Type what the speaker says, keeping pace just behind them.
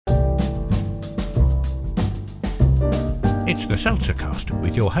It's the Seltzer Cast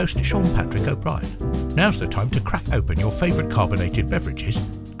with your host Sean Patrick O'Brien. Now's the time to crack open your favourite carbonated beverages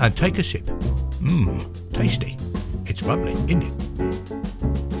and take a sip. Tasty. It's bubbly, isn't it?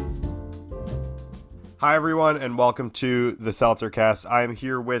 Hi everyone, and welcome to the Seltzer Cast. I am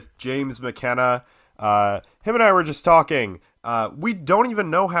here with James McKenna. Him and I were just talking. We don't even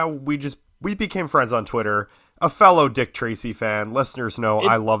know how we became friends on Twitter. A fellow Dick Tracy fan. Listeners know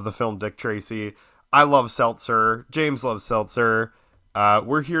I love the film Dick Tracy. I love seltzer. James loves seltzer.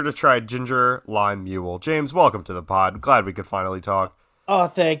 We're here to try ginger lime mule. James, welcome to the pod. Glad we could finally talk. Oh,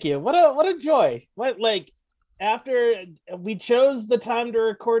 thank you. What a joy. After we chose the time to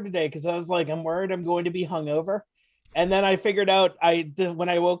record today, because I was like, I'm worried I'm going to be hungover. And then I figured out when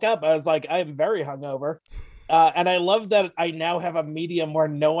I woke up, I was like, I'm very hungover. And I love that I now have a medium where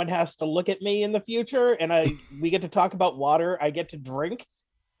no one has to look at me in the future. And we get to talk about water. I get to drink.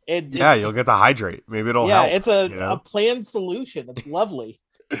 You'll get to hydrate. Maybe it'll help. Yeah, it's a planned solution. It's lovely.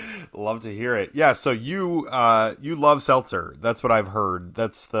 Love to hear it. Yeah, so you love seltzer. That's what I've heard.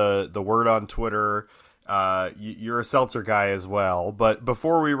 That's the word on Twitter. You're a seltzer guy as well. But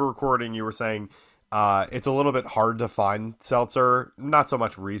before we were recording, you were saying it's a little bit hard to find seltzer. Not so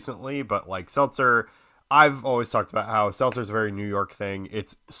much recently, but like seltzer, I've always talked about how seltzer is a very New York thing.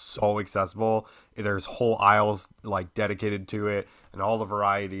 It's so accessible. There's whole aisles like dedicated to it and all the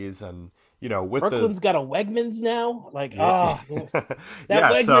varieties. And with Brooklyn's got a Wegmans now. Wegmans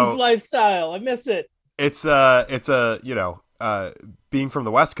lifestyle. I miss it. It's being from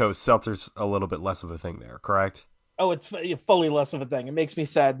the West Coast, seltzer's a little bit less of a thing there, correct? Oh, it's fully less of a thing. It makes me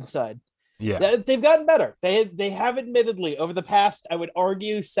sad inside. Yeah, they've gotten better. They have admittedly over the past, I would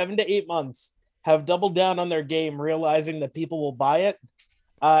argue, 7 to 8 months, have doubled down on their game, realizing that people will buy it.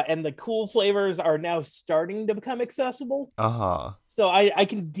 And the cool flavors are now starting to become accessible. So I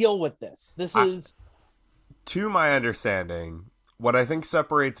can deal with this. To my understanding, what I think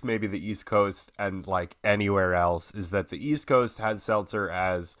separates maybe the East Coast and like anywhere else is that the East Coast has seltzer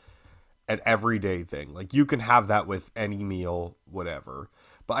as an everyday thing. Like you can have that with any meal, whatever.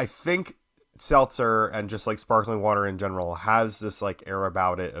 But I think seltzer and just like sparkling water in general has this like air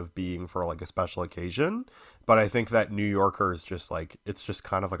about it of being for like a special occasion. But I think that New Yorkers just like, it's just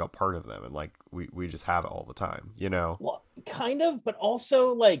kind of like a part of them. And like, we just have it all the time, Well, kind of, but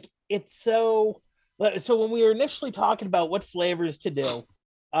also like, it's so when we were initially talking about what flavors to do,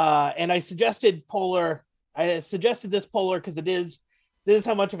 and I suggested this polar because this is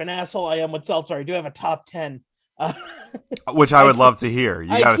how much of an asshole I am with seltzer. I do have a top 10. Which I would love to hear. You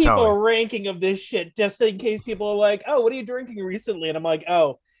gotta tell me. I keep a ranking of this shit just in case people are like, oh, what are you drinking recently? And I'm like,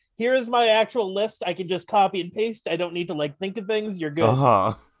 oh, here's my actual list. I can just copy and paste. I don't need to like think of things. You're good.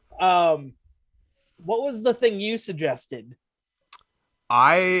 What was the thing you suggested?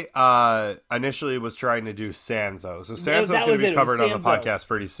 I initially was trying to do Sanzo. So Sanzo's going to be covered on the podcast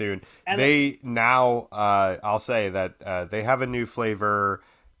pretty soon. And they now, I'll say that they have a new flavor.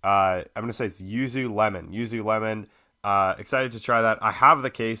 I'm going to say it's Yuzu Lemon. Excited to try that. I have the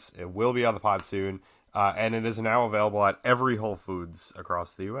case. It will be on the pod soon. And it is now available at every Whole Foods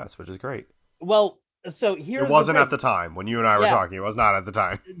across the U.S., which is great. Well, so here's it wasn't at the time when you and I were talking. It was not at the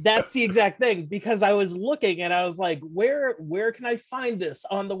time. That's the exact thing, because I was looking and I was like, where can I find this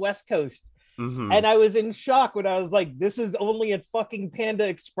on the West Coast? Mm-hmm. And I was in shock when I was like, this is only at fucking Panda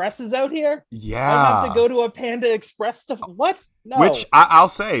Expresses out here? Yeah. I have to go to a Panda Express to... What? No. Which I'll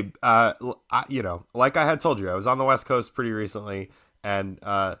say, like I had told you, I was on the West Coast pretty recently, and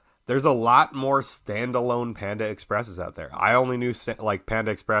there's a lot more standalone Panda Expresses out there. I only knew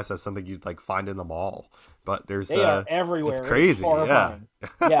Panda Express as something you'd like find in the mall, but they are everywhere. It's crazy.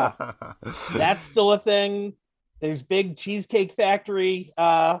 Yeah. That's still a thing. There's big Cheesecake Factory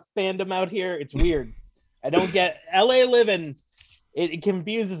fandom out here. It's weird. I don't get LA living. It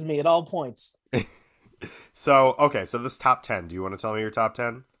confuses me at all points. So this top 10. Do you want to tell me your top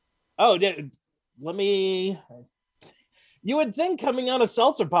 10? Oh, let me. You would think coming on a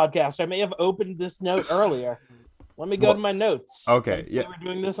seltzer podcast, I may have opened this note earlier. Let me go to my notes. Okay, yeah. We were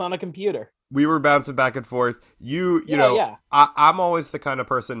doing this on a computer. We were bouncing back and forth. I'm always the kind of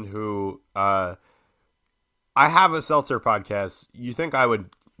person who, I have a seltzer podcast. You think I would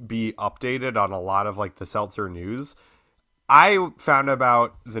be updated on a lot of like the seltzer news? I found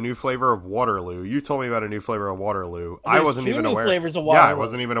about the new flavor of Waterloo. You told me about a new flavor of Waterloo. I wasn't even aware. Flavors of Waterloo. Yeah, I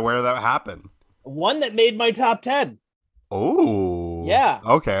wasn't even aware that happened. One that made my top 10. Oh. Yeah.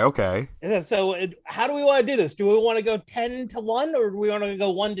 Okay. So how do we want to do this? Do we want to go 10 to 1 or do we want to go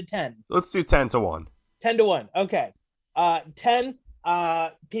 1 to 10? Let's do 10 to 1. 10 to 1. Okay. 10.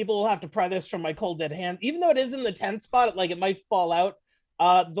 People will have to pry this from my cold dead hand. Even though it is in the 10 spot, like it might fall out.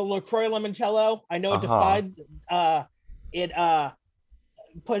 The LaCroix Limoncello. I know it defied It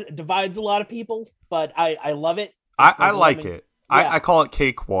divides a lot of people, but I love it. I like lemon, it. yeah, I call it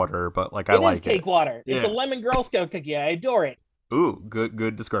cake water, but like I it is like it. cake water. It's a Yeah. lemon Girl Scout cookie. I adore it. Ooh,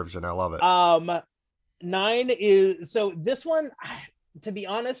 good description. I love it. 9 is so this one. To be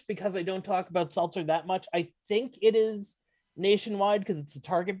honest, because I don't talk about seltzer that much, I think it is nationwide because it's a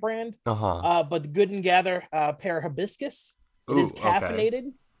Target brand. Uh-huh. But the Good and Gather pear hibiscus. It Ooh, is okay.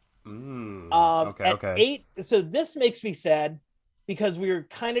 caffeinated. Okay, At okay. 8, so this makes me sad because we were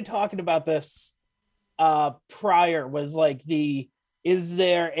kind of talking about this prior. Was like is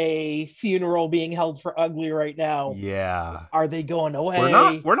there a funeral being held for Ugly right now? Yeah. Are they going We're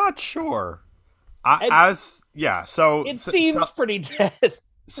not away? we're not sure. And So it seems pretty dead.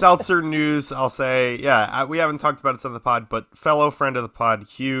 seltzer news, I'll say, yeah, we haven't talked about it on the pod, but fellow friend of the pod,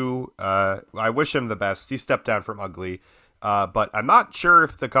 Hugh, I wish him the best. He stepped down from Ugly, but I'm not sure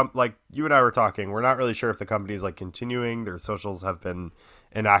if like you and I were talking, we're not really sure if the company is like continuing. Their socials have been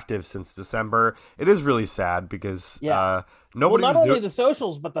inactive since December. It is really sad because Yeah. nobody Well, not was only doing. the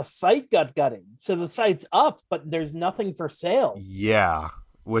socials, but the site got gutted. So the site's up, but there's nothing for sale. Yeah,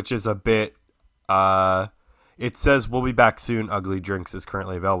 which is a bit. Uh, it says we'll be back soon. Ugly Drinks is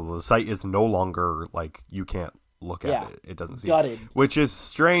currently available. The site is no longer like you can't look Yeah. at it. It doesn't seem, Gutted. which is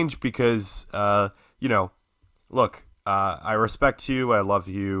strange because look, I respect you. I love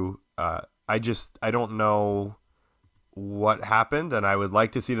you. I don't know what happened, and I would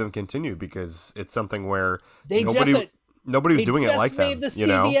like to see them continue because it's something where They nobody just nobody was they doing it like just made them. the You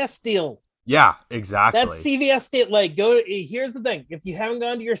know? CVS deal. Yeah, That exactly. CVS deal, like go. Here's the thing: if you haven't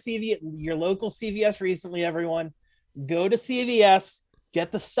gone to your local CVS recently, everyone, go to CVS,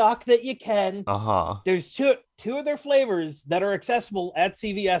 get the stock that you can. Uh-huh. There's two of their flavors that are accessible at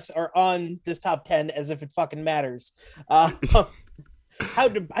CVS are on this top 10 as if it fucking matters. I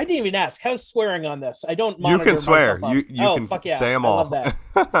didn't even ask. How's swearing on this? I don't You monitor can swear. myself up. You can Fuck yeah. say them I all. love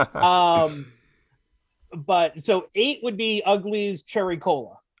that. But so 8 would be Ugly's cherry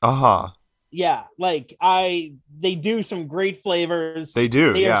cola. Uh-huh. Yeah, like they do some great flavors. They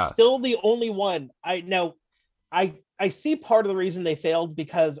do, They are yeah. still the only one. I see part of the reason they failed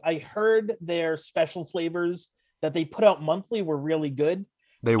because I heard their special flavors that they put out monthly were really good.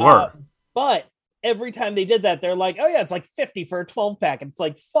 They were. But every time they did that, they're like, oh yeah, it's like 50 for a 12 pack. And it's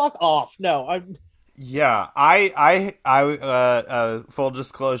like, fuck off. No, Yeah, I full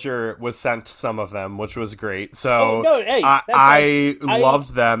disclosure was sent some of them, which was great. So no, hey, I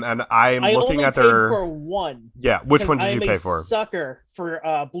loved them, and I'm I looking only at paid their. for one. Yeah, which one did you I'm pay a for? Sucker for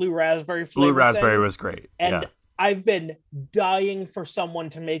blue raspberry Blue flavor raspberry things. was great. And Yeah. I've been dying for someone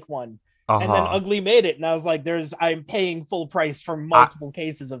to make one. And then Uh-huh. Ugly made it, and I was like, I'm paying full price for multiple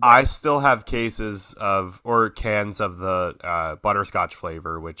cases of this. I still have cases or cans of the butterscotch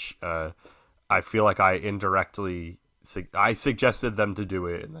flavor, which I feel like I indirectly I suggested them to do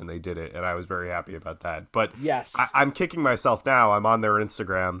it, and then they did it, and I was very happy about that. But Yes. I'm kicking myself now. I'm on their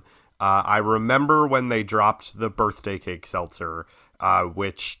Instagram. I remember when they dropped the birthday cake seltzer,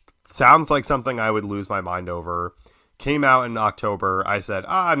 which sounds like something I would lose my mind over. Came out in October. I said,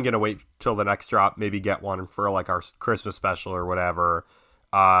 I'm going to wait till the next drop, maybe get one for like our Christmas special or whatever.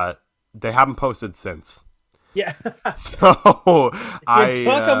 They haven't posted since. Yeah. So You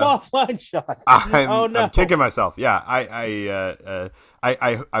took them offline, Sean. I'm kicking myself. Yeah, I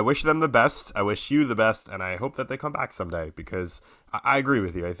wish them the best. I wish you the best, and I hope that they come back someday because I agree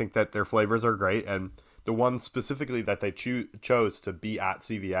with you. I think that their flavors are great, and the one specifically that they chose to be at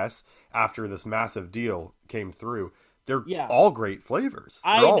CVS after this massive deal came through. They're all great flavors.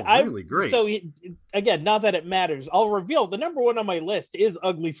 They're all really great. So again, not that it matters. I'll reveal the number one on my list is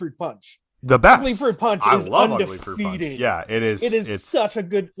Ugly Fruit Punch. The best. Ugly Fruit Punch is love undefeated. Ugly Fruit Punch. Yeah, it is. It's such a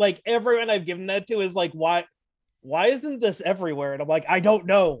good, like, everyone I've given that to is like, why isn't this everywhere? And I'm like, I don't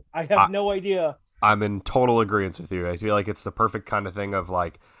know. I have no idea. I'm in total agreement with you. I feel like it's the perfect kind of thing of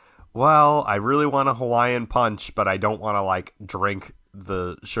like, well, I really want a Hawaiian punch, but I don't want to like drink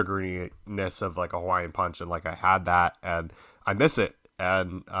the sugariness of like a Hawaiian punch, and like I had that and I miss it.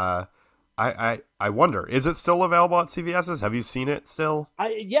 And I wonder, is it still available at CVS's? Have you seen it still?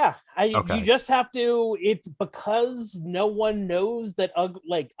 Okay. You just have to. It's because no one knows that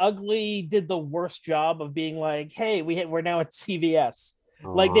Ugly did the worst job of being like, hey, we're now at CVS.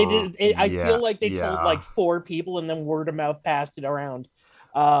 Like they did. I feel like they told like 4 people, and then word of mouth passed it around.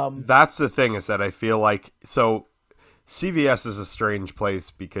 That's the thing, is that I feel like CVS is a strange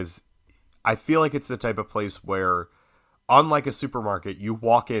place because I feel like it's the type of place where, unlike a supermarket, you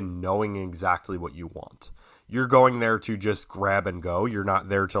walk in knowing exactly what you want. You're going there to just grab and go. You're not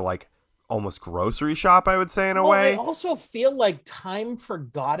there to like almost grocery shop, I would say, in a way. I also feel like time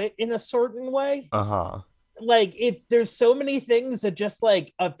forgot it in a certain way. Uh-huh. like there's so many things that just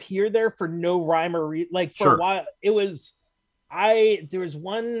like appear there for no rhyme or like for a while. It was there was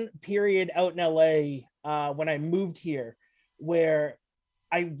one period out in LA when I moved here where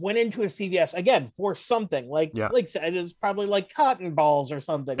I went into a CVS again for something like said, it was probably like cotton balls or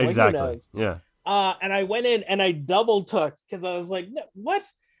something. Exactly. Like, who knows? Yeah. And I went in and I double took because I was like, what?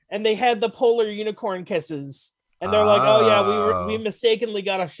 And they had the polar unicorn kisses. And they're like, oh yeah, we mistakenly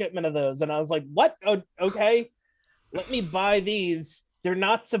got a shipment of those. And I was like, what? Oh, okay. Let me buy these. They're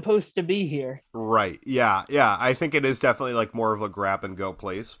not supposed to be here. Right. Yeah. Yeah. I think it is definitely like more of a grab and go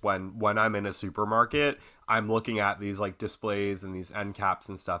place when I'm in a supermarket. I'm looking at these like displays and these end caps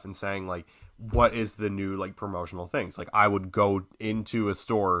and stuff and saying like, what is the new like promotional things? Like I would go into a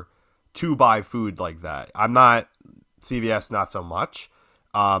store to buy food like that. I'm not CVS, not so much.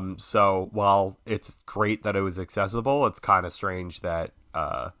 So while it's great that it was accessible, it's kind of strange that,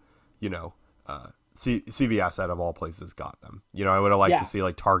 CVS out of all places got them. I would have liked to see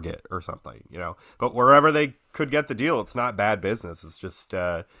like Target or something, but wherever they could get the deal, it's not bad business. It's just,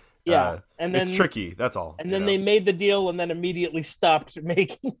 and then it's tricky. That's all. And then they made the deal and then immediately stopped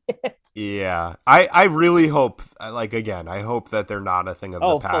making it. Yeah. I really hope, I hope that they're not a thing of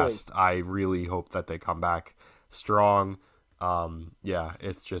the past. Fully. I really hope that they come back strong.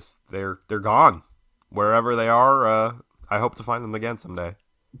 It's just they're gone wherever they are. I hope to find them again someday.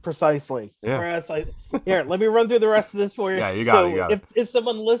 Precisely. Yeah. Here, let me run through the rest of this for you. Yeah, you got it. If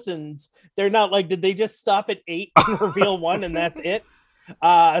someone listens, they're not like, did they just stop at 8 and reveal 1 and that's it?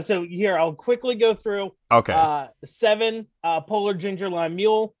 So here, I'll quickly go through. Okay. 7, Polar Ginger Lime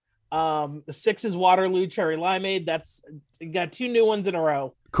Mule. 6 is Waterloo Cherry Limeade. That's got 2 new ones in a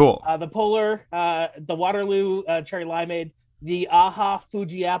row. Cool. The Waterloo Cherry Limeade. The Aha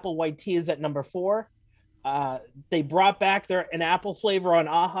Fuji Apple White Tea is at number 4. They brought back an apple flavor on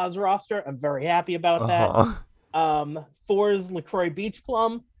Aha's roster. I'm very happy about that. 4 is LaCroix Beach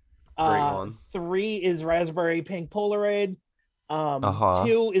Plum. Great one. 3 is Raspberry Pink Polarade.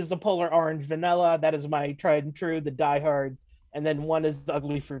 2 is the Polar Orange Vanilla. That is my tried and true, the Die Hard. And then 1 is the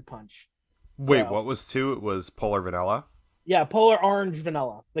Ugly Fruit Punch. Wait, what was 2? It was Polar Vanilla? Yeah, Polar Orange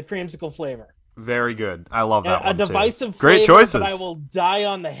Vanilla, the creamsicle flavor. Very good. I love that one too. A divisive Great flavor, choices. but I will die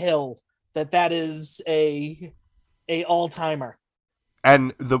on the hill that is a all-timer.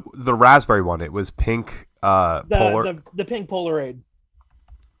 And the raspberry one, it was pink Polar. The pink Polarade.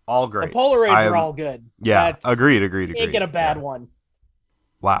 All great. The Polarades are all good. Yeah, agreed. Can't get a bad one.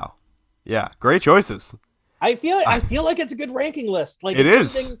 Wow. Yeah, great choices. I feel like it's a good ranking list. Like it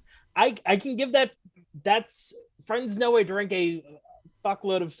is. I can give that. That's friends know I drink a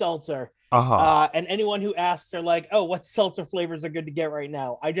fuckload of seltzer. And anyone who asks are like, oh, what seltzer flavors are good to get right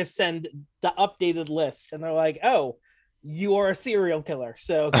now? I just send the updated list and they're like, oh, you are a serial killer.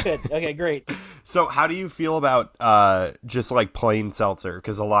 So good. Okay, great. So how do you feel about just like plain seltzer?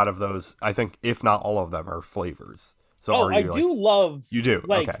 Because a lot of those, I think, if not all of them, are flavors. So I do love. You do?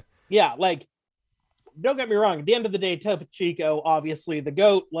 Like, okay. Yeah, like, don't get me wrong. At the end of the day, Topo Chico, obviously the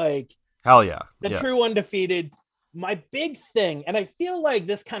GOAT, like, hell yeah. The true undefeated. My big thing, and I feel like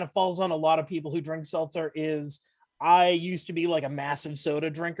this kind of falls on a lot of people who drink seltzer, is I used to be like a massive soda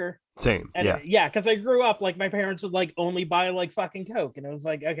drinker. Same. And yeah, because I grew up like my parents would like only buy like fucking Coke, and it was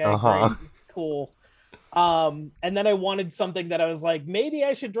like, okay, great, cool. And then I wanted something that I was like, maybe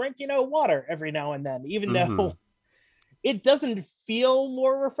I should drink, water every now and then, even though it doesn't feel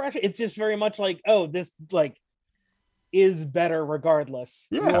more refreshing. It's just very much like, oh, this like is better regardless.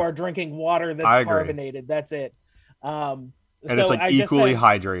 Yeah. You are drinking water that's carbonated. That's it. And it's like equally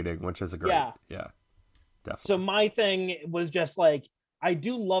hydrating, which is a great. Yeah, definitely. So my thing was just like, I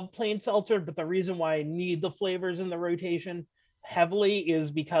do love plain seltzer, but the reason why I need the flavors in the rotation heavily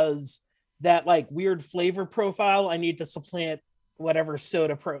is because that like weird flavor profile I need to supplant whatever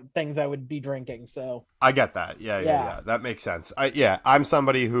soda things I would be drinking. So I get that. Yeah. That makes sense. I'm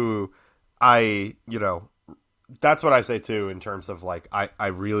somebody who that's what I say too, in terms of like, I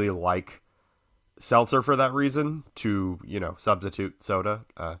really like seltzer for that reason, to substitute soda.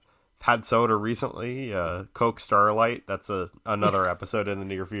 Had soda recently, Coke Starlight. That's another episode in the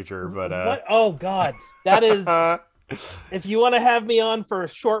near future. But what? Oh god, that is. If you want to have me on for a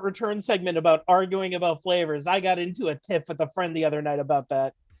short return segment about arguing about flavors, I got into a tiff with a friend the other night about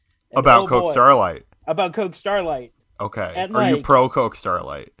that. And about Coke Starlight. About Coke Starlight. Okay. And are you pro Coke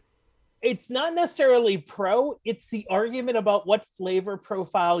Starlight? It's not necessarily pro. It's the argument about what flavor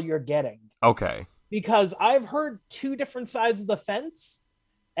profile you're getting. Okay. Because I've heard 2 different sides of the fence,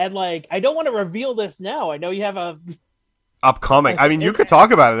 and like, I don't want to reveal this now. I know you have a upcoming. I mean, you could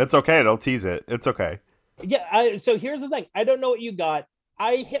talk about it. It's okay. Don't tease it. It's okay. Yeah. So here's the thing. I don't know what you got.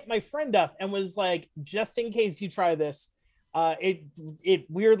 I hit my friend up and was like, just in case you try this, it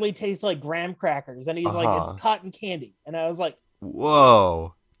weirdly tastes like graham crackers, and he's like, it's cotton candy, and I was like,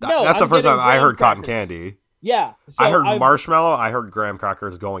 whoa, no, that's the I'm first getting time I heard graham cotton crackers. candy. Yeah, so I heard marshmallow. I heard graham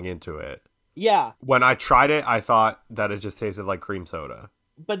crackers going into it. Yeah, When I tried it, I thought that it just tasted like cream soda.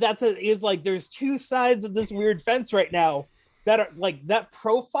 but is like there's two sides of this weird fence right now that are like that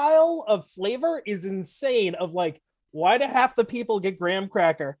profile of flavor is insane. Of like, why do half the people get graham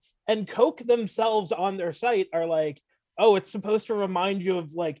cracker, and Coke themselves on their site are like, oh, it's supposed to remind you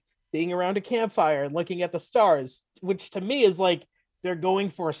of like being around a campfire and looking at the stars, which to me is like they're going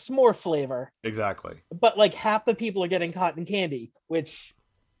for a s'more flavor. Exactly. But like half the people are getting cotton candy, which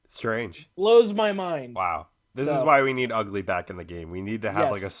strange blows my mind. Wow. This is why we need Ugly back in the game. We need to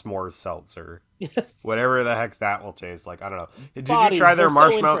have like a s'mores seltzer. Whatever the heck that will taste like. I don't know. Did you try their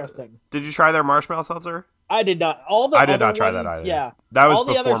marshmallow? Did you try their marshmallow seltzer? I did not. I did not try that either. Yeah. That was all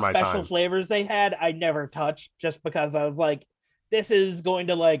the before other my special time. flavors they had, I never touched just because I was like, this is going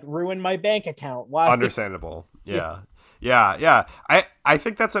to like ruin my bank account. Why? Understandable. Yeah. I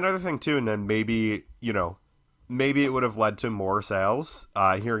think that's another thing too. And then maybe, maybe it would have led to more sales.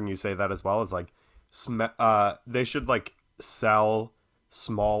 Hearing you say that as well is like, they should like sell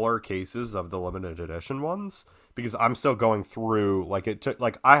smaller cases of the limited edition ones, because I'm still going through like it took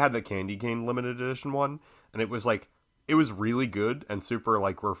like I had the candy cane limited edition one, and it was really good and super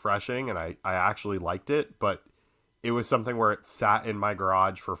like refreshing, and I actually liked it, but it was something where it sat in my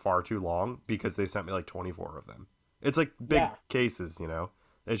garage for far too long because they sent me like 24 of them. It's like big cases,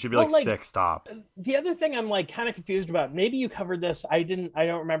 It should be like 6 stops. The other thing I'm like kind of confused about, maybe you covered this, I don't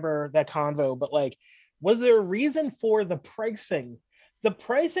remember that convo, but like, was there a reason for the pricing? The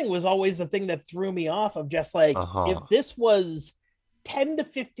pricing was always the thing that threw me off of just like, if this was $10 to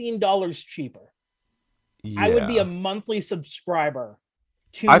 $15 cheaper, I would be a monthly subscriber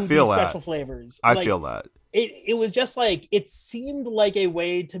to these special flavors. I feel that. It was just like, it seemed like a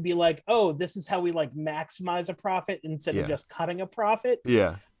way to be like, oh, this is how we like maximize a profit instead of just cutting a profit.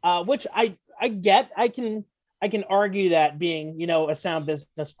 Yeah. Which I get. I can argue that being, a sound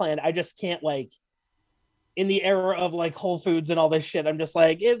business plan. I just can't, like, in the era of like Whole Foods and all this shit, I'm just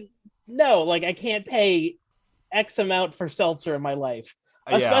like, I can't pay X amount for seltzer in my life,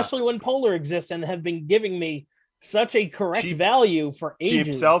 especially when Polar exists and have been giving me such a correct value for ages.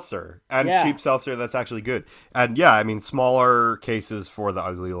 Cheap seltzer cheap seltzer that's actually good. And I mean, smaller cases for the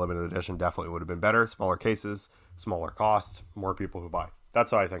Ugly limited edition definitely would have been better. Smaller cases, smaller cost, more people who buy.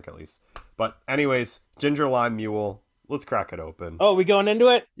 That's how I think, at least. But anyways, Ginger Lime Mule, let's crack it open. Oh, we going into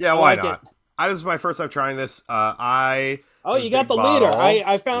it? Yeah, why not? This is my first time trying this. You got the leader.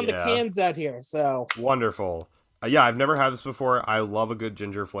 I found the cans out here, so wonderful. I've never had this before. I love a good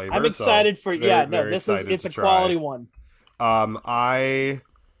ginger flavor. I'm excited for it's a quality one. I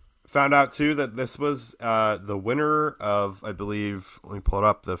found out too that this was the winner of, I believe, let me pull it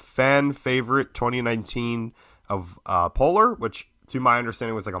up, the fan favorite 2019 of Polar, which to my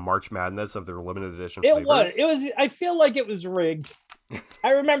understanding was like a March Madness of their limited edition flavors. It was I feel like it was rigged. I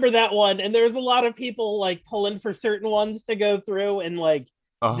remember that one, and there was a lot of people like pulling for certain ones to go through, and like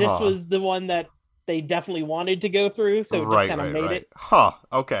this was the one that they definitely wanted to go through, so it just kind of made it.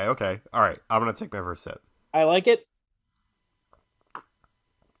 Okay. All right. I'm going to take my first sip. I like it.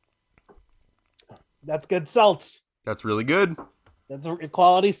 That's good seltz. That's really good. That's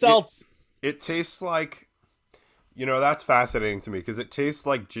quality seltz. It tastes like, that's fascinating to me because it tastes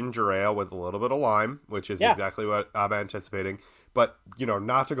like ginger ale with a little bit of lime, which is exactly what I'm anticipating. But,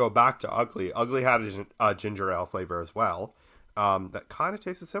 not to go back to Ugly. Ugly had a ginger ale flavor as well that kind of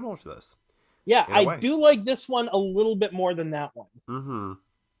tasted similar to this. Yeah, I do like this one a little bit more than that one. Mm-hmm.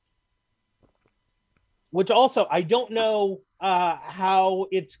 Which also, I don't know how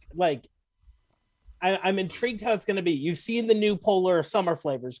it's like. I'm intrigued how it's going to be. You've seen the new Polar summer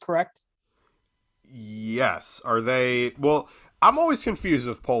flavors, correct? Yes. Are they? Well, I'm always confused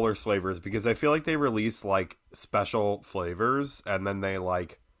with Polar's flavors because I feel like they release like special flavors and then they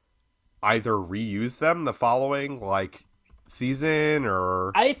like either reuse them the following like season,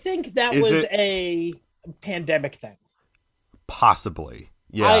 or I think that was a pandemic thing. Possibly.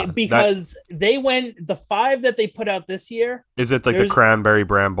 Yeah. Because they went, the 5 that they put out this year. Is it like the cranberry,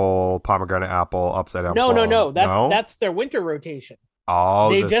 bramble, pomegranate, apple, upside down? No. That's their winter rotation. Oh,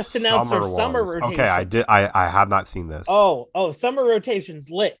 they just announced their summer rotation. Okay, I have not seen this. Oh, summer rotation's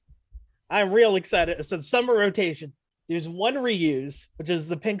lit. I'm real excited. So summer rotation. There's one reuse, which is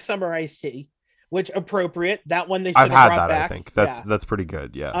the pink summer iced tea. Which appropriate. That one they should have brought back. I think that's pretty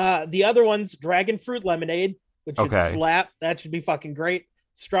good. Yeah. The other one's dragon fruit lemonade, which should slap. That should be fucking great.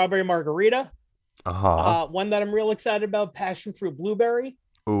 Strawberry margarita. One that I'm real excited about, passion fruit blueberry.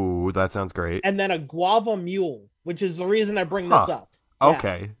 Ooh, that sounds great. and then a guava mule, which is the reason I bring this Huh. up. Yeah.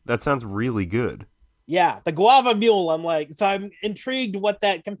 Okay, that sounds really good. Yeah, the guava mule. I'm like, so I'm intrigued what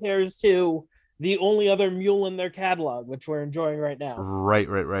that compares to the only other mule in their catalog, which we're enjoying right now. Right.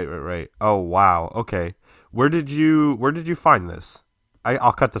 Oh wow. Okay. Where did you find this?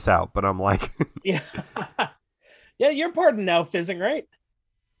 I'll cut this out, but I'm like, Yeah. Yeah, you're pardoned now, fizzing, right?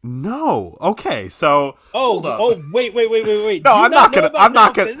 no. Okay, so Oh, hold up. wait. No, Do you I'm not gonna. know about I'm not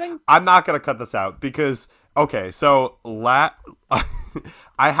now gonna. fizzing? I'm not gonna cut this out because okay. So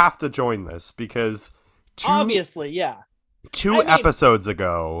I have to join this because two Obviously, yeah. two I mean- episodes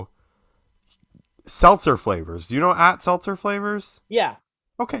ago, seltzer flavors. Do you know at seltzer flavors? Yeah.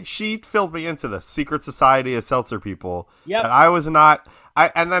 Okay, she filled me into the secret society of seltzer people. Yep. And I was not.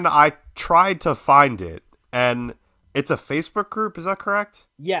 And then I tried to find it, and it's a Facebook group. Is that correct?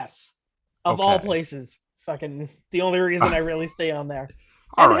 Yes. Of all Okay. places. Fucking the only reason I really stay on there.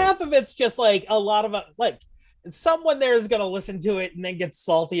 All And right. half of it's just like a lot of like someone there is gonna listen to it and then get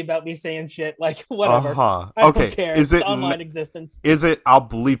salty about me saying shit. Like whatever. I don't Okay. care. Is It's it online existence. Is it? I'll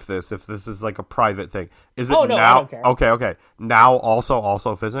bleep this if this is like a private thing. Is it Oh, no, I now? don't care. Okay. Now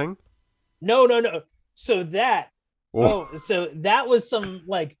also fizzing. No. So that Oh, so that was some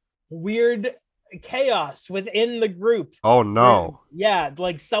like weird chaos within the group. oh no. Yeah,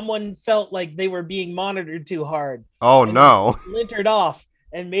 like someone felt like they were being monitored too hard. Oh And no. splintered off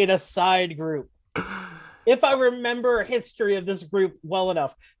and made a side group. If I remember history of this group well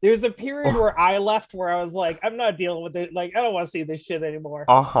enough, there's a period where I left where I was like, I'm not dealing with it. Like, I don't want to see this shit anymore.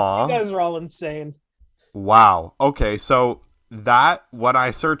 You guys are all insane. Wow. Okay. So that when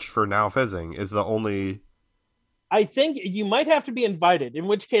I searched for now fizzing is the only. I think you might have to be invited, in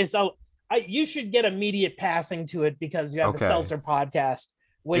which case you should get immediate passing to it because you have Okay. the Seltzer podcast,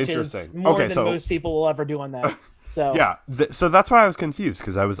 which is Interesting. more Okay, than so- most people will ever do on that. So Yeah. So that's why I was confused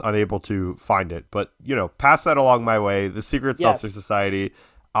because I was unable to find it. But pass that along my way. The Secret Yes. Seltzer Society.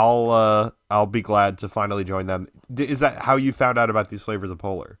 I'll be glad to finally join them. Is that how you found out about these flavors of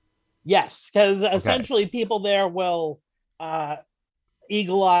Polar? yes, because essentially people there will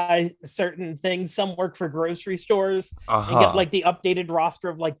eagle eye certain things. Some work for grocery stores and get like the updated roster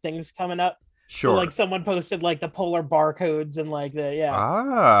of like things coming up. Sure. So like someone posted like the Polar barcodes and like the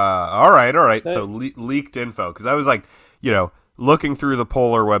All right. The- So leaked info because I was like, looking through the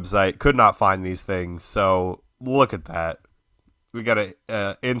Polar website, could not find these things. So look at that. We got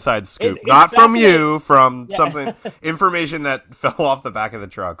a inside scoop, It's not from fascinating. you, from Yeah. something information that fell off the back of the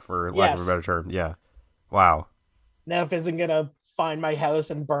truck, for lack of a Yes. better term. Yeah. Wow. Neff isn't gonna find my house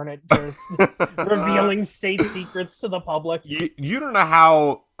and burn it for its revealing state secrets to the public. You don't know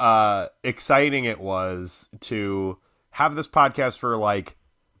how exciting it was to have this podcast for like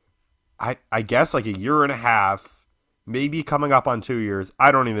I guess like a year and a half, maybe coming up on 2 years.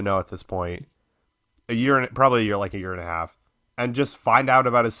 I don't even know at this point. Probably a year and a half, and just find out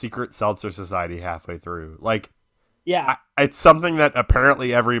about a secret seltzer society halfway through. Like, Yeah. it's something that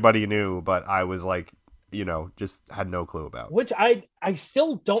apparently everybody knew, but I was like, just had no clue about. Which I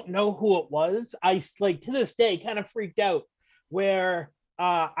still don't know who it was. I like to this day kind of freaked out where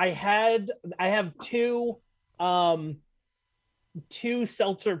I have two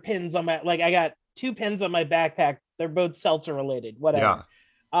seltzer pins on my, like I got 2 pins on my backpack. They're both seltzer related, whatever.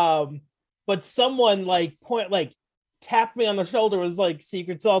 But someone tapped me on the shoulder, was like,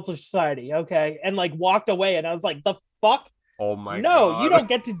 Secret Seltzer Society, okay, and like walked away, and I was like, the fuck? Oh my god. No, you don't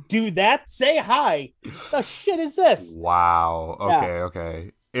get to do that. Say hi. The shit is this? Wow.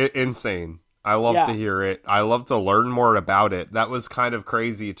 Okay. Insane. I love to hear it. I love to learn more about it. That was kind of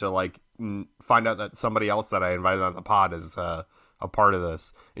crazy to like find out that somebody else that I invited on the pod is a part of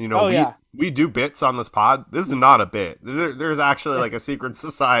this. And, we do bits on this pod. This is not a bit. There's actually like a secret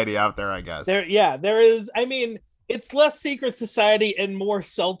society out there, I guess. There is. I mean, it's less secret society and more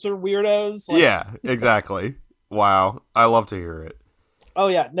seltzer weirdos. Yeah, exactly. Wow. I love to hear it. Oh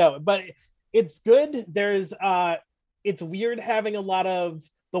yeah, no, but it's good. It's weird having a lot of,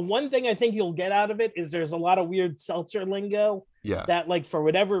 the one thing I think you'll get out of it is there's a lot of weird seltzer lingo. Yeah. That like for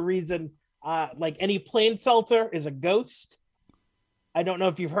whatever reason, like any plain seltzer is a ghost. I don't know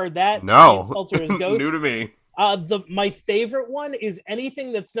if you've heard that. No. Plain seltzer is ghost. New to me. My favorite one is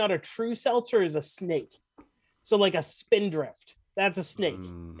anything that's not a true seltzer is a snake. So like a spindrift, that's a snake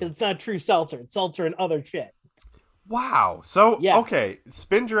because it's not true seltzer. It's seltzer and other shit. Wow. So Yeah. okay,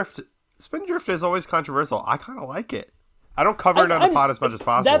 Spindrift is always controversial. I kind of like it. I don't cover it on the pod as much as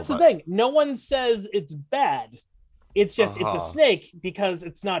possible. That's the thing. No one says it's bad. It's just it's a snake because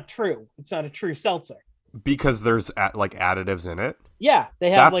it's not true. It's not a true seltzer. Because there's like additives in it. Yeah, they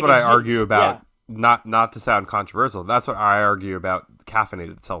have. That's like what I argue about not to sound controversial, that's what I argue about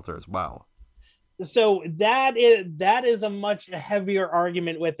caffeinated seltzer as well. So that is a much heavier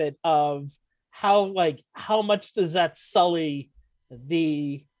argument with it of how much does that sully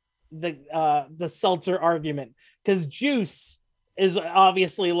the the seltzer argument, because juice is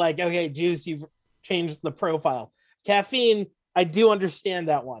obviously like, okay, juice, you've changed the profile. Caffeine, I do understand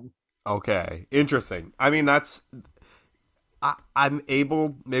that one. Okay, interesting. I mean, I'm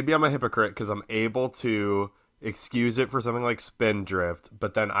able, maybe I'm a hypocrite because I'm able to excuse it for something like Spindrift,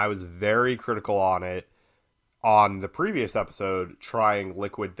 but then I was very critical on it on the previous episode trying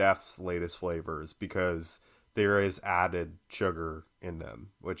Liquid Death's latest flavors because there is added sugar in them,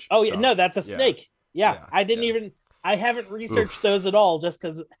 which Oh yeah, no, sucks. that's a Yeah. snake. Yeah, Yeah. I didn't Yeah. even. I haven't researched Oof. those at all, just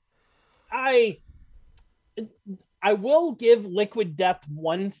because I I will give Liquid Death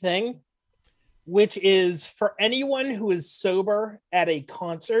one thing, which is for anyone who is sober at a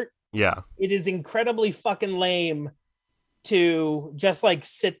concert, Yeah. it is incredibly fucking lame to just like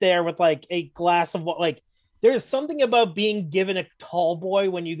sit there with like a glass of what, like, there's something about being given a tall boy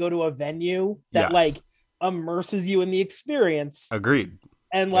when you go to a venue that Yes. like immerses you in the experience. Agreed.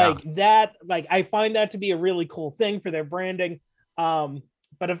 And Yeah. like that, like I find that to be a really cool thing for their branding.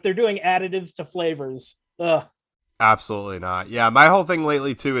 But if they're doing additives to flavors, Absolutely not. Yeah, my whole thing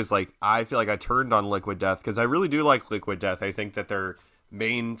lately too is like I feel like I turned on Liquid Death because I really do like Liquid Death. I think that their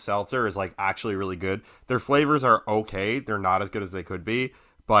main seltzer is like actually really good. Their flavors are okay. They're not as good as they could be,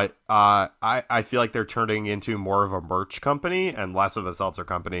 but I feel like they're turning into more of a merch company and less of a seltzer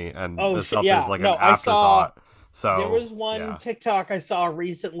company, and oh the shit, seltzer yeah, is like no, an I saw afterthought. So there was one yeah. TikTok I saw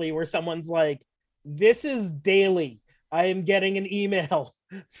recently where someone's like, "This is daily. I am getting an email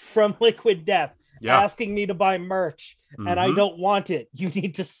from Liquid Death Yeah. asking me to buy merch, and I Mm-hmm. don't want it. You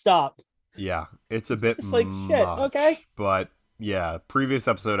need to stop." Yeah, it's a It's bit just like, shit, much, okay. but yeah, previous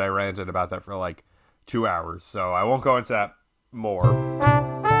episode I ranted about that for like 2 hours, so I won't go into that more.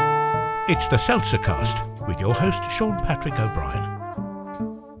 It's the Seltzer Cast with your host, Sean Patrick O'Brien.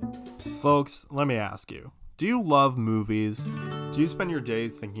 Folks, let me ask you, do you love movies? Do you spend your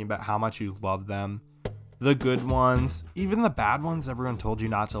days thinking about how much you love them? The good ones, even the bad ones everyone told you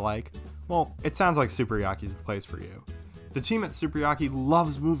not to like? Well, it sounds like Super Yaki's the place for you. The team at Super Yaki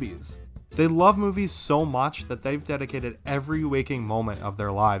loves movies. They love movies so much that they've dedicated every waking moment of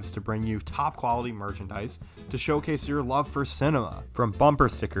their lives to bring you top quality merchandise to showcase your love for cinema. From bumper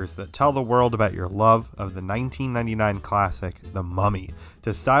stickers that tell the world about your love of the 1999 classic, The Mummy,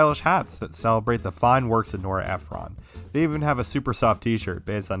 to stylish hats that celebrate the fine works of Nora Ephron. They even have a super soft t-shirt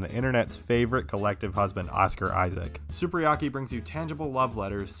based on the internet's favorite collective husband, Oscar Isaac. Super Yaki brings you tangible love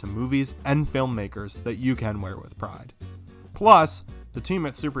letters to movies and filmmakers that you can wear with pride. Plus, the team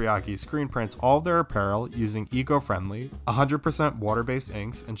at Super Yaki screen prints all of their apparel using eco-friendly, 100% water-based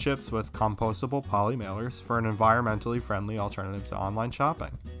inks and ships with compostable poly mailers for an environmentally friendly alternative to online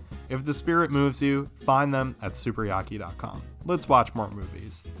shopping. If the spirit moves you, find them at superyaki.com. Let's watch more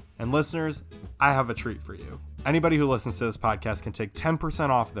movies. And listeners, I have a treat for you. Anybody who listens to this podcast can take 10%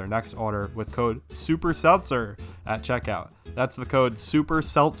 off their next order with code SUPERSELTZER at checkout. That's the code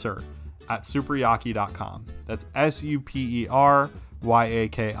SUPERSELTZER at superyaki.com. That's SUPERYAKI.com.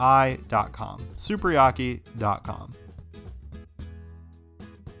 superyaki.com.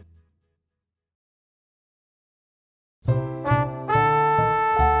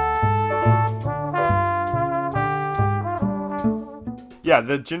 Yeah,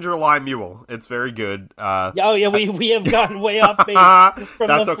 the ginger lime mule. It's very good. Oh yeah, we have gotten way off base from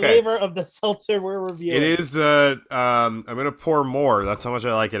That's the okay. flavor of the seltzer we're reviewing. It is. I'm gonna pour more. That's how much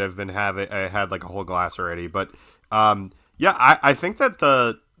I like it. I had like a whole glass already. But yeah, I think that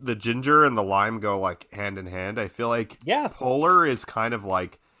the ginger and the lime go like hand in hand. I feel like Polar is kind of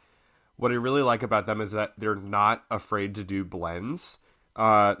like, what I really like about them is that they're not afraid to do blends.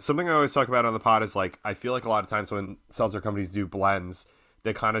 Something I always talk about on the pod is like, I feel like a lot of times when seltzer companies do blends,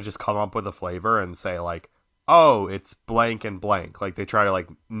 they kind of just come up with a flavor and say like, oh, it's blank and blank. Like they try to like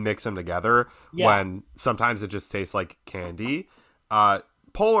mix them together when sometimes it just tastes like candy.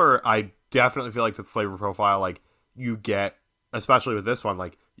 Polar, I definitely feel like the flavor profile, like you get, especially with this one,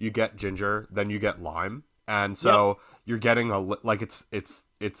 like you get ginger, then you get lime. And so you're getting like, it's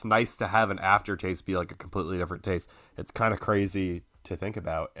nice to have an aftertaste be like a completely different taste. It's kind of crazy to think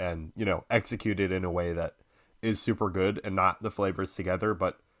about and, you know, executed in a way that is super good and not the flavors together,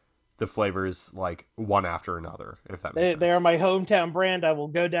 but the flavors like one after another, if that makes sense. They are my hometown brand. I will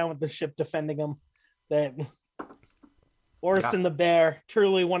go down with the ship defending them. That Orson the Bear,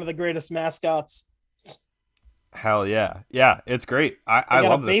 truly one of the greatest mascots. Hell yeah. Yeah, it's great. I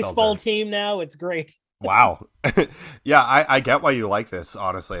love a this baseball seltzer. team now. It's great. Wow. Yeah, I get why you like this,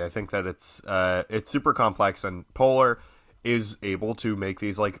 honestly. I think that it's super complex, and Polar is able to make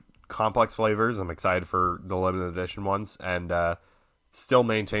these like complex flavors. I'm excited for the limited edition ones, and still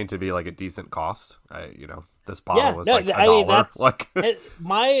maintain to be like a decent cost. This bottle Yeah, was no, like a I mean dollar. that's Like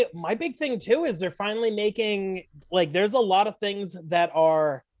my big thing too is they're finally making like there's a lot of things that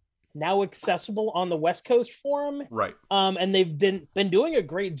are now accessible on the West Coast forum. right. And they've been doing a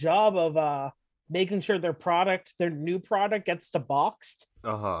great job of making sure their new product gets to boxed.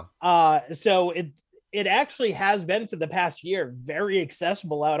 Uh-huh. So it actually has been for the past year very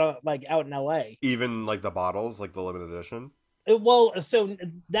accessible out in LA. Even like the bottles, like the limited edition. Well, so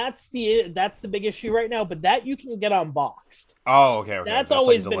that's the big issue right now, but that you can get unboxed. Oh, okay. That's That's like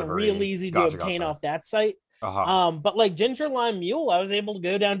always been delivery. real easy to Gotcha, obtain gotcha. off that site. Uh-huh. But like Ginger Lime Mule, I was able to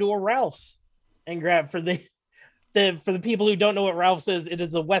go down to a Ralph's and grab for the people who don't know what Ralph's is. It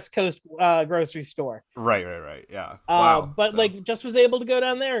is a West Coast grocery store. Right. Yeah. Wow. But So, like just was able to go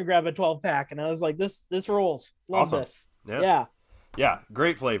down there and grab a 12 pack, and I was like, this rules. Love awesome. this. Yeah. Yeah. Yeah.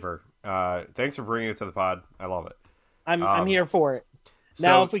 Great flavor. Thanks for bringing it to the pod. I love it. I'm here for it. So,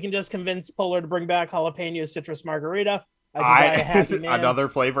 Now, if we can just convince Polar to bring back jalapeno citrus margarita, I can buy a happy man. Another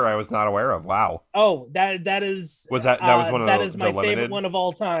flavor I was not aware of. Wow. Oh, that is Was that was one of that the, is my the favorite limited? one of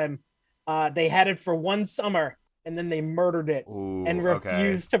all time. They had it for one summer and then they murdered it Ooh, and okay.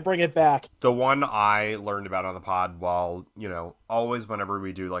 refused to bring it back. The one I learned about on the pod while, always whenever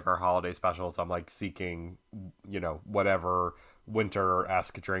we do like our holiday specials, I'm like seeking, whatever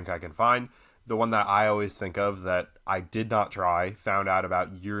winter-esque drink I can find. The one that I always think of that I did not try, found out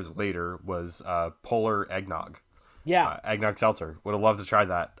about years later, was Polar Eggnog. Yeah. Eggnog seltzer. Would have loved to try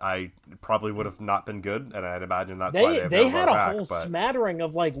that. I probably would have not been good, and I'd imagine that's why They had a back, whole but... smattering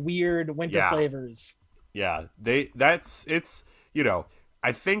of like weird winter flavors. Yeah,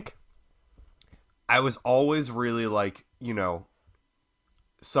 I think I was always really like,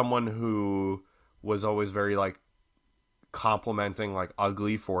 someone who was always very like complimenting like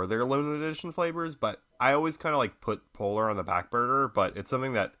Ugly for their limited edition flavors, but I always kind of like put Polar on the back burner, but it's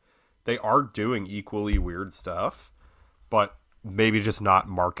something that they are doing equally weird stuff, but maybe just not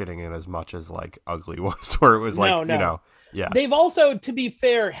marketing it as much as like Ugly was, where it was like, yeah. They've also, to be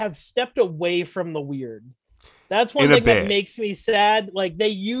fair, have stepped away from the weird. That's one In a thing that bit. makes me sad. Like they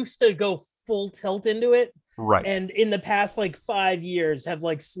used to go full tilt into it. Right. And in the past like 5 years have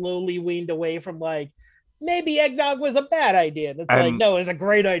like slowly weaned away from like maybe eggnog was a bad idea. That's like, no, it's a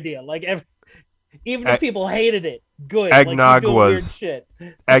great idea. Like even if people hated it, good. Eggnog like, was weird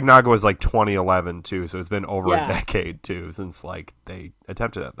shit. Eggnog was like 2011 too, so it's been over Yeah. a decade too since like they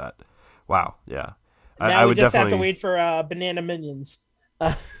attempted at that. Wow, yeah. Now I we would just definitely have to wait for banana minions.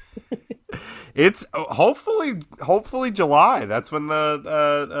 It's hopefully July. That's when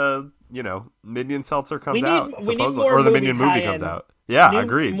the Minion seltzer comes out. We need Supposedly, more or the movie Minion movie tie-in. comes out. Yeah,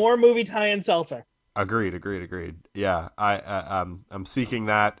 agreed. More movie tie-in seltzer. Agreed. Yeah, I'm seeking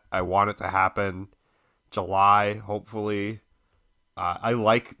that. I want it to happen. July, hopefully. I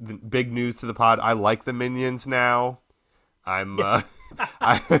like the big news to the pod. I like the Minions now. I'm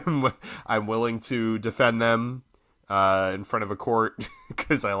I'm willing to defend them in front of a court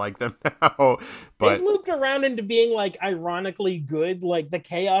because I like them now. But they've looped around into being like ironically good. Like the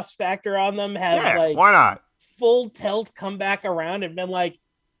chaos factor on them has like why not? Full tilt come back around and been like,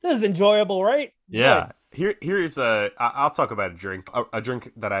 this is enjoyable, right? Yeah. Here's I'll talk about a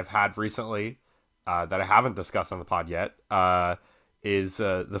drink that I've had recently that I haven't discussed on the pod yet. Is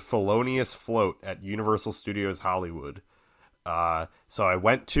the Felonious Float at Universal Studios Hollywood. So I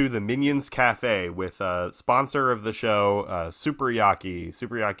went to the Minions Cafe with a sponsor of the show, Super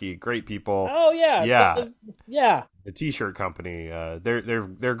Yaki, great people. Oh yeah, yeah. The T-shirt company,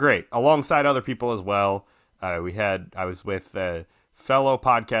 they're great. Alongside other people as well. I was with fellow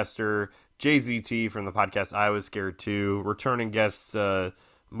podcaster JZT from the podcast I Was Scared Too, returning guests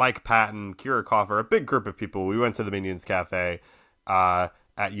Mike Patton, Kira Koffer, a big group of people. We went to the Minions Cafe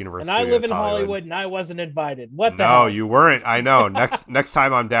at Universal and I Studios live in Hollywood, and I wasn't invited. What the No, hell? you weren't. I know. Next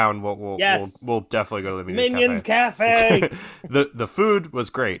time I'm down, we'll definitely go to the Minions Cafe. The food was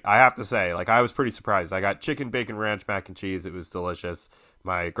great. I have to say, like I was pretty surprised. I got chicken bacon ranch mac and cheese. It was delicious.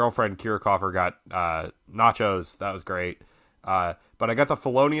 My girlfriend Kira Koffer got nachos. That was great. But I got the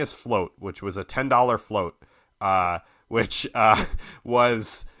Felonious Float, which was a $10 float, which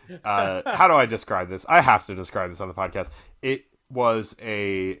was how do I describe this? I have to describe this on the podcast. It was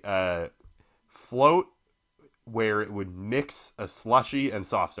a float where it would mix a slushy and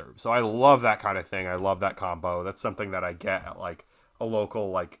soft serve. So I love that kind of thing. I love that combo. That's something that I get at like a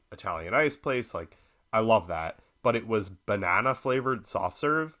local like Italian ice place. Like I love that. But it was banana flavored soft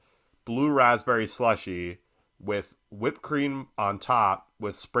serve, blue raspberry slushy with whipped cream on top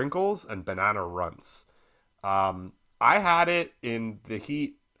with sprinkles and banana runts. I had it in the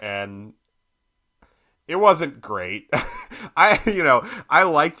heat and it wasn't great. I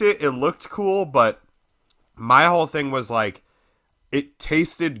liked it. It looked cool, but my whole thing was like, it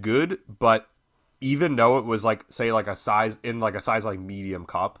tasted good, but even though it was like, say, like a size like medium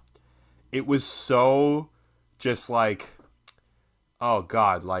cup, it was so just like, oh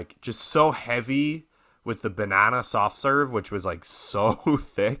God, like just so heavy with the banana soft serve, which was like so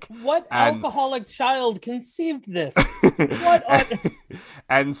thick. What And alcoholic child conceived this? What?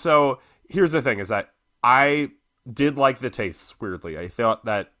 and so here's the thing is that I did like the tastes weirdly. I thought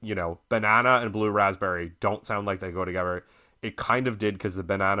that, banana and blue raspberry don't sound like they go together. It kind of did because the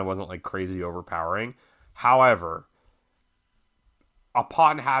banana wasn't like crazy overpowering. However,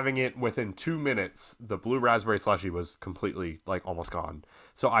 upon having it within 2 minutes, the blue raspberry slushy was completely like almost gone.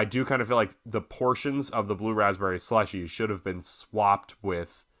 So I do kind of feel like the portions of the blue raspberry slushy should have been swapped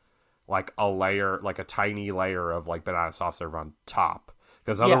with like a tiny layer of like banana soft serve on top.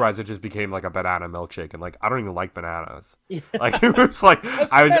 Because otherwise it just became like a banana milkshake, and like I don't even like bananas. Like it was like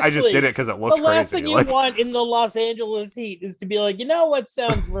I just did it because it looked crazy. The last thing you want in the Los Angeles heat is to be like, you know what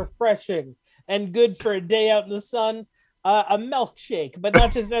sounds refreshing and good for a day out in the sun? A milkshake, but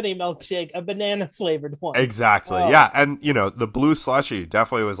not just any milkshake, a banana flavored one. Exactly. Yeah, and the blue slushy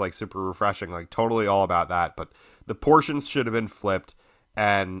definitely was like super refreshing, like totally all about that. But the portions should have been flipped,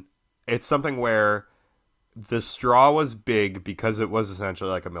 and it's something where the straw was big because it was essentially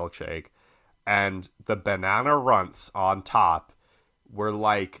like a milkshake, and the banana runts on top were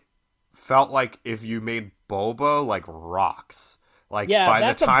like, felt like if you made boba like rocks. Like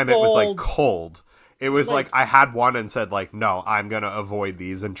by the time it was like cold, it was like I had one and said like, no, I'm gonna avoid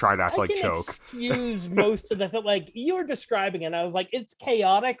these and try not to like choke. Excuse most of the like you were describing it, and I was like, it's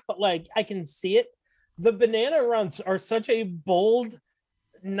chaotic, but like I can see it. The banana runts are such a bold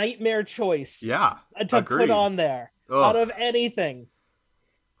nightmare choice to put on there. Out of anything.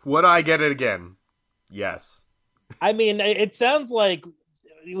 Would I get it again? Yes. I mean, it sounds like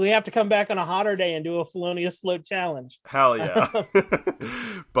we have to come back on a hotter day and do a Felonious Float challenge. Hell yeah.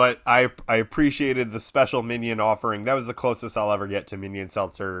 But I appreciated the special Minion offering. That was the closest I'll ever get to Minion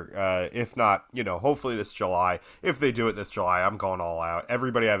Seltzer. If not, hopefully this July. If they do it this July, I'm going all out.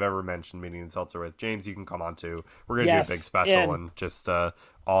 Everybody I've ever mentioned Minion Seltzer with. James, you can come on too. We're going to do a big special and just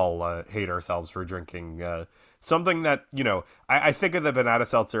all hate ourselves for drinking something that, I think of the banana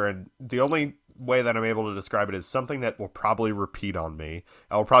seltzer, and the only way that I'm able to describe it is something that will probably repeat on me.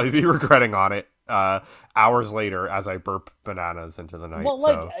 I will probably be regretting on it hours later as I burp bananas into the night.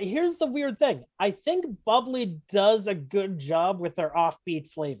 Well, here's the weird thing. I think Bubbly does a good job with their offbeat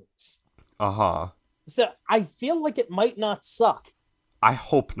flavors. So I feel like it might not suck. I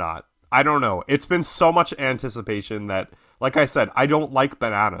hope not. I don't know. It's been so much anticipation that, like I said, I don't like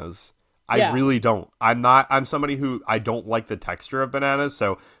bananas. I really don't. I'm somebody who I don't like the texture of bananas,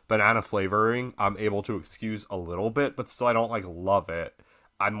 so banana flavoring I'm able to excuse a little bit, but still I don't like love it.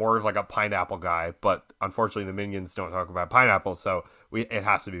 I'm more of like a pineapple guy, but unfortunately the Minions don't talk about pineapple, so it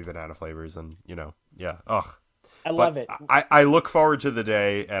has to be banana flavors, and I love it. I look forward to the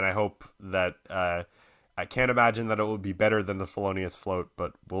day, and I hope that I can't imagine that it will be better than the Felonious Float,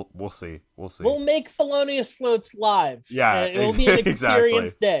 but we'll see. We'll make Felonious Floats live. Yeah, it will be an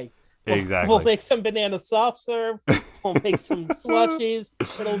experience day. Exactly. We'll make some banana soft serve. We'll make some slushies.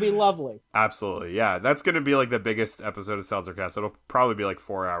 It'll be lovely. Absolutely. Yeah. That's going to be like the biggest episode of Seltzercast. It'll probably be like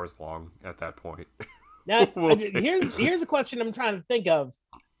 4 hours long at that point. Now, here's a question I'm trying to think of,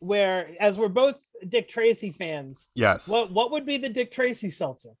 where, as we're both Dick Tracy fans. Yes. What would be the Dick Tracy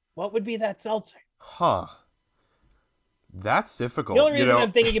seltzer? What would be that seltzer? Huh. That's difficult. The only reason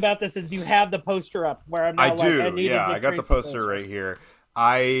I'm thinking about this is you have the poster up where I'm now I got the poster right here.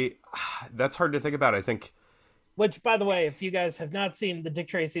 That's hard to think about. I think, which, by the way, if you guys have not seen the Dick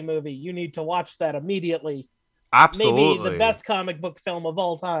Tracy movie, you need to watch that immediately. Absolutely. Maybe the best comic book film of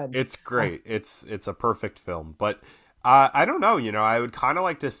all time. It's great. It's a perfect film. But I don't know, I would kind of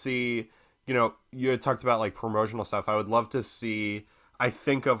like to see, you had talked about like promotional stuff. I would love to see, I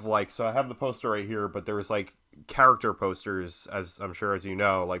think of like, so I have the poster right here, but there was like character posters, as I'm sure as you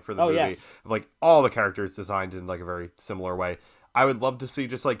know, like for the movie, yes. of like all the characters designed in like a very similar way. I would love to see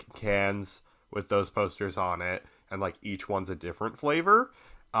just like cans with those posters on it, and like each one's a different flavor.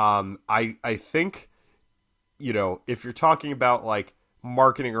 I think, if you're talking about like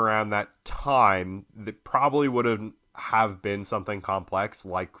marketing around that time, that probably wouldn't have been something complex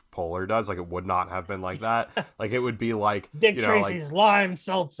like Polar does. Like it would not have been like that. Like it would be like Dick Tracy's lime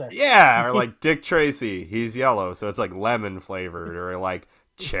seltzer. Yeah, or like Dick Tracy, he's yellow, so it's like lemon flavored, or like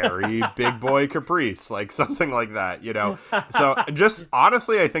cherry big boy caprice, like something like that, you know. So just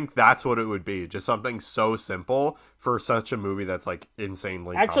honestly, I think that's what it would be, just something so simple for such a movie that's like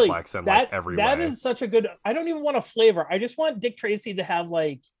insanely complex and like every that way. is such a good. I don't even want a flavor. I just want Dick Tracy to have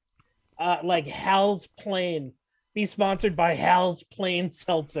like Hal's Plain be sponsored by Hal's Plain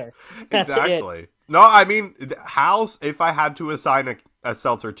Seltzer. That's exactly. It. No, I mean Hal's. If I had to assign a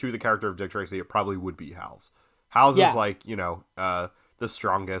seltzer to the character of Dick Tracy, it probably would be Hal's. Hal's is like, you know, the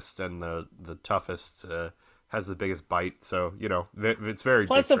strongest and the toughest, has the biggest bite. So, you know, it's very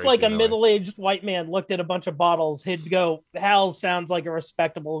Plus, Dick if like Tracy a middle-aged white man looked at a bunch of bottles, he'd go, Hal sounds like a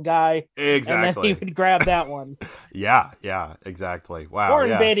respectable guy. Exactly. And then he would grab that one. Yeah, exactly. Wow.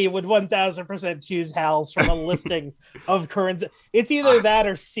 Warren Beatty would 1000% choose Hal's from a listing of current. It's either that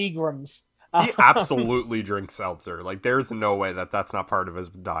or Seagram's. He absolutely drinks seltzer. Like, there's no way that's not part of his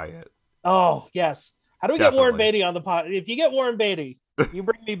diet. Oh, yes. How do we get Warren Beatty on the pod? If you get Warren Beatty, you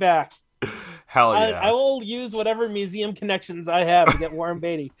bring me back. Hell yeah. I will use whatever museum connections I have to get Warren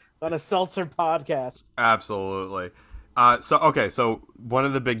Beatty on a seltzer podcast. Absolutely. So one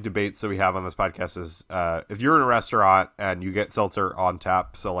of the big debates that we have on this podcast is if you're in a restaurant and you get seltzer on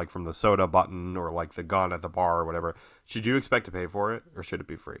tap, so like from the soda button or like the gun at the bar or whatever, should you expect to pay for it or should it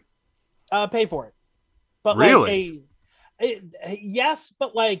be free? Pay for it. But really? Yes,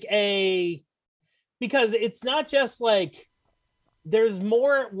 but because it's not just like there's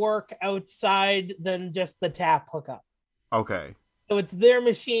more work outside than just the tap hookup. Okay. So it's their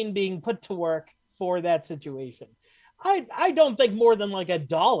machine being put to work for that situation. I don't think more than like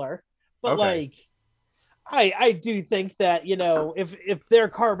 $1, but okay. I do think that, you know, if their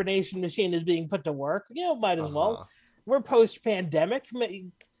carbonation machine is being put to work, you know, might as well. We're post-pandemic.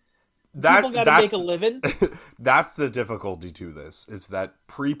 People got to make a living. That's the difficulty to this. Is that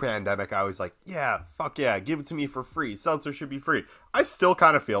pre-pandemic, I was like, yeah, fuck yeah, give it to me for free. Seltzer should be free. I still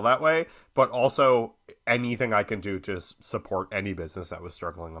kind of feel that way, but also anything I can do to support any business that was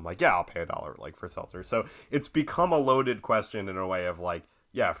struggling, I'm like, yeah, I'll pay $1 like for seltzer. So it's become a loaded question in a way of like,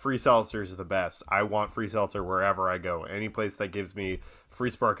 yeah, free seltzer is the best. I want free seltzer wherever I go. Any place that gives me free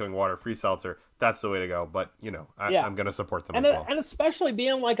sparkling water, free seltzer, that's the way to go. But, you know, I'm going to support them as well. And especially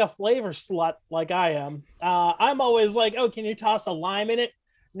being like a flavor slut like I am, I'm always like, oh, can you toss a lime in it?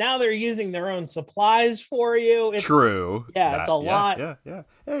 Now they're using their own supplies for you. True. Yeah, it's a lot. Yeah.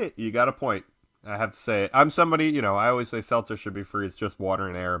 Hey, you got a point. I have to say, I'm somebody, you know, I always say seltzer should be free. It's just water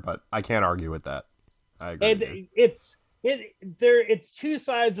and air, but I can't argue with that. I agree. It's two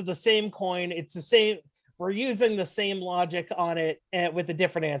sides of the same coin. It's the same. We're using the same logic on it with a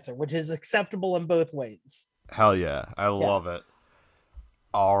different answer, which is acceptable in both ways. Hell yeah. I love it.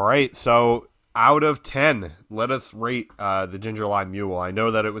 All right. So out of 10, let us rate the Ginger Lime Mule. I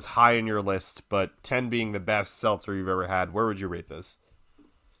know that it was high in your list, but 10 being the best seltzer you've ever had, where would you rate this?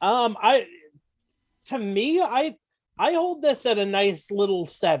 I hold this at a nice little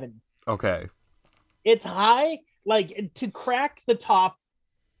 7. Okay. It's high. Like, to crack the top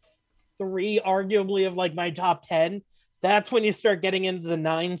 3, arguably, of like my top 10, that's when you start getting into the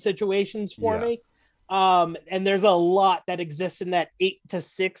 9 situations for me. And there's a lot that exists in that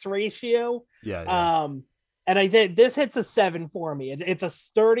 8-to-6 ratio. And I think this hits a 7 for me. It's a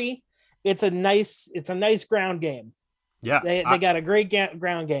sturdy, it's a nice ground game. Yeah. They got a great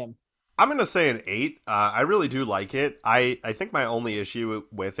ground game. I'm going to say an 8. I really do like it. I think my only issue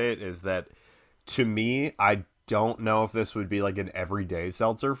with it is that, to me, I don't know if this would be like an everyday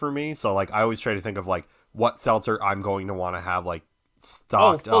seltzer for me. So like I always try to think of like what seltzer I'm going to want to have like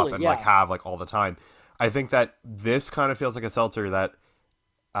stocked up and like have like all the time. I think that this kind of feels like a seltzer that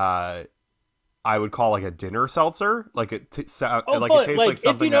I would call like a dinner seltzer. Like it tastes like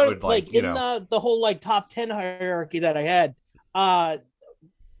something that would like, you know, the whole like top 10 hierarchy that I had,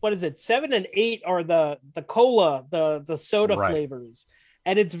 what is it? 7 and 8 are the cola, the soda flavors.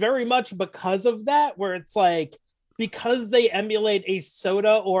 And it's very much because of that, where it's like, because they emulate a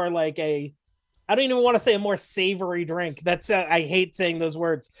soda or like I don't even want to say a more savory drink. That's I hate saying those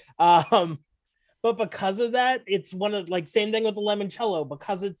words. But because of that, it's one of like, same thing with the limoncello,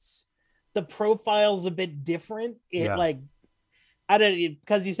 because it's the profile's a bit different. Because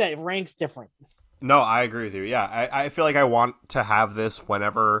you said it ranks different. No, I agree with you. Yeah. I feel like I want to have this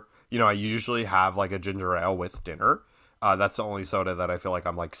whenever, you know, I usually have like a ginger ale with dinner. That's the only soda that I feel like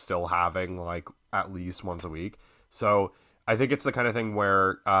I'm like still having like at least once a week. So I think it's the kind of thing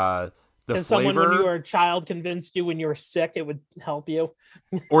where the flavor. Someone when you were a child convinced you when you were sick it would help you,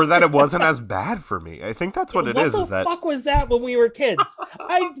 or that it wasn't as bad for me. I think that's what it is. What the fuck was that when we were kids?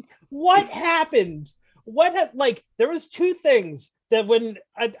 What happened? There was 2 things that when.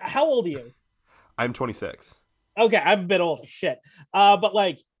 How old are you? I'm 26. Okay, I'm a bit old as shit. But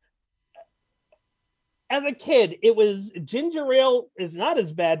like as a kid, it was ginger ale is not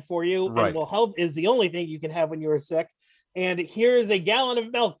as bad for you Right. and will help, is the only thing you can have when you are sick. And here's a gallon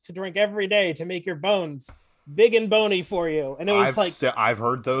of milk to drink every day to make your bones big and bony for you. And it was I've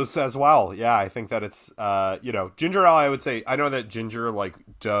heard those as well. Yeah, I think that it's ginger ale. I would say I know that ginger like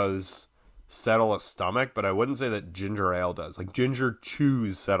does settle a stomach, but I wouldn't say that ginger ale does. Like ginger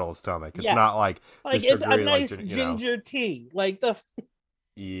chews settle a stomach. It's not like a nice ginger tea. Like the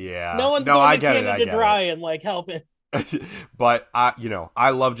yeah. No one's going to Canada Dry and like help it. But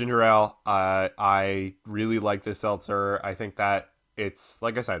I love ginger ale. I really like this seltzer. I think that it's,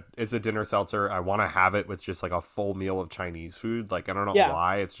 like I said, it's a dinner seltzer. I want to have it with just like a full meal of Chinese food. Like I don't know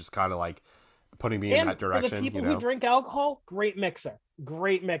why. It's just kind of like putting me in that direction. For the people who drink alcohol, great mixer.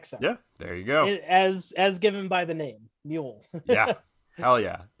 Yeah, there you go. As given by the name, Mule. Yeah. Hell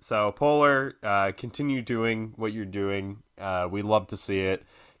yeah. So Polar, continue doing what you're doing. We love to see it.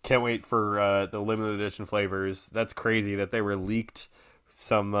 Can't wait for the limited edition flavors. That's crazy that they were leaked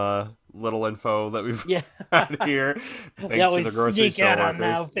some little info that we've had here. Thanks to the grocery store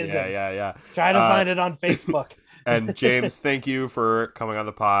workers. Yeah. Try to find it on Facebook. And James, thank you for coming on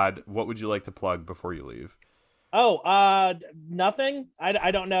the pod. What would you like to plug before you leave? Oh, nothing.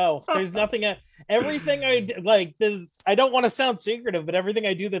 I don't know. There's nothing. Everything I like. This. I don't want to sound secretive, but everything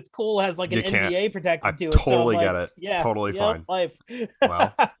I do that's cool has like an NDA protected to it. Totally so get it. Yeah, totally fine. Life.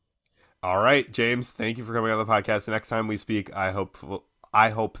 Well, all right, James. Thank you for coming on the podcast. Next time we speak, I hope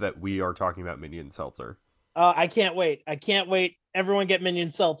that we are talking about Minion Seltzer. I can't wait. Everyone get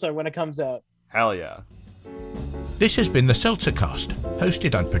Minion Seltzer when it comes out. Hell yeah. This has been the Seltzer Cast,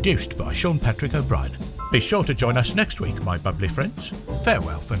 hosted and produced by Sean Patrick O'Brien. Be sure to join us next week, my bubbly friends.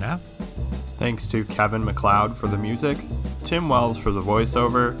 Farewell for now. Thanks to Kevin MacLeod for the music, Tim Wells for the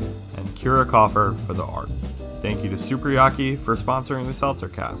voiceover, and Kira Coffer for the art. Thank you to Superyaki for sponsoring the Seltzer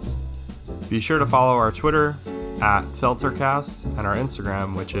Cast. Be sure to follow our Twitter @SeltzerCast and our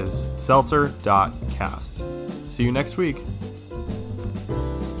Instagram, which is seltzer.cast. See you next week.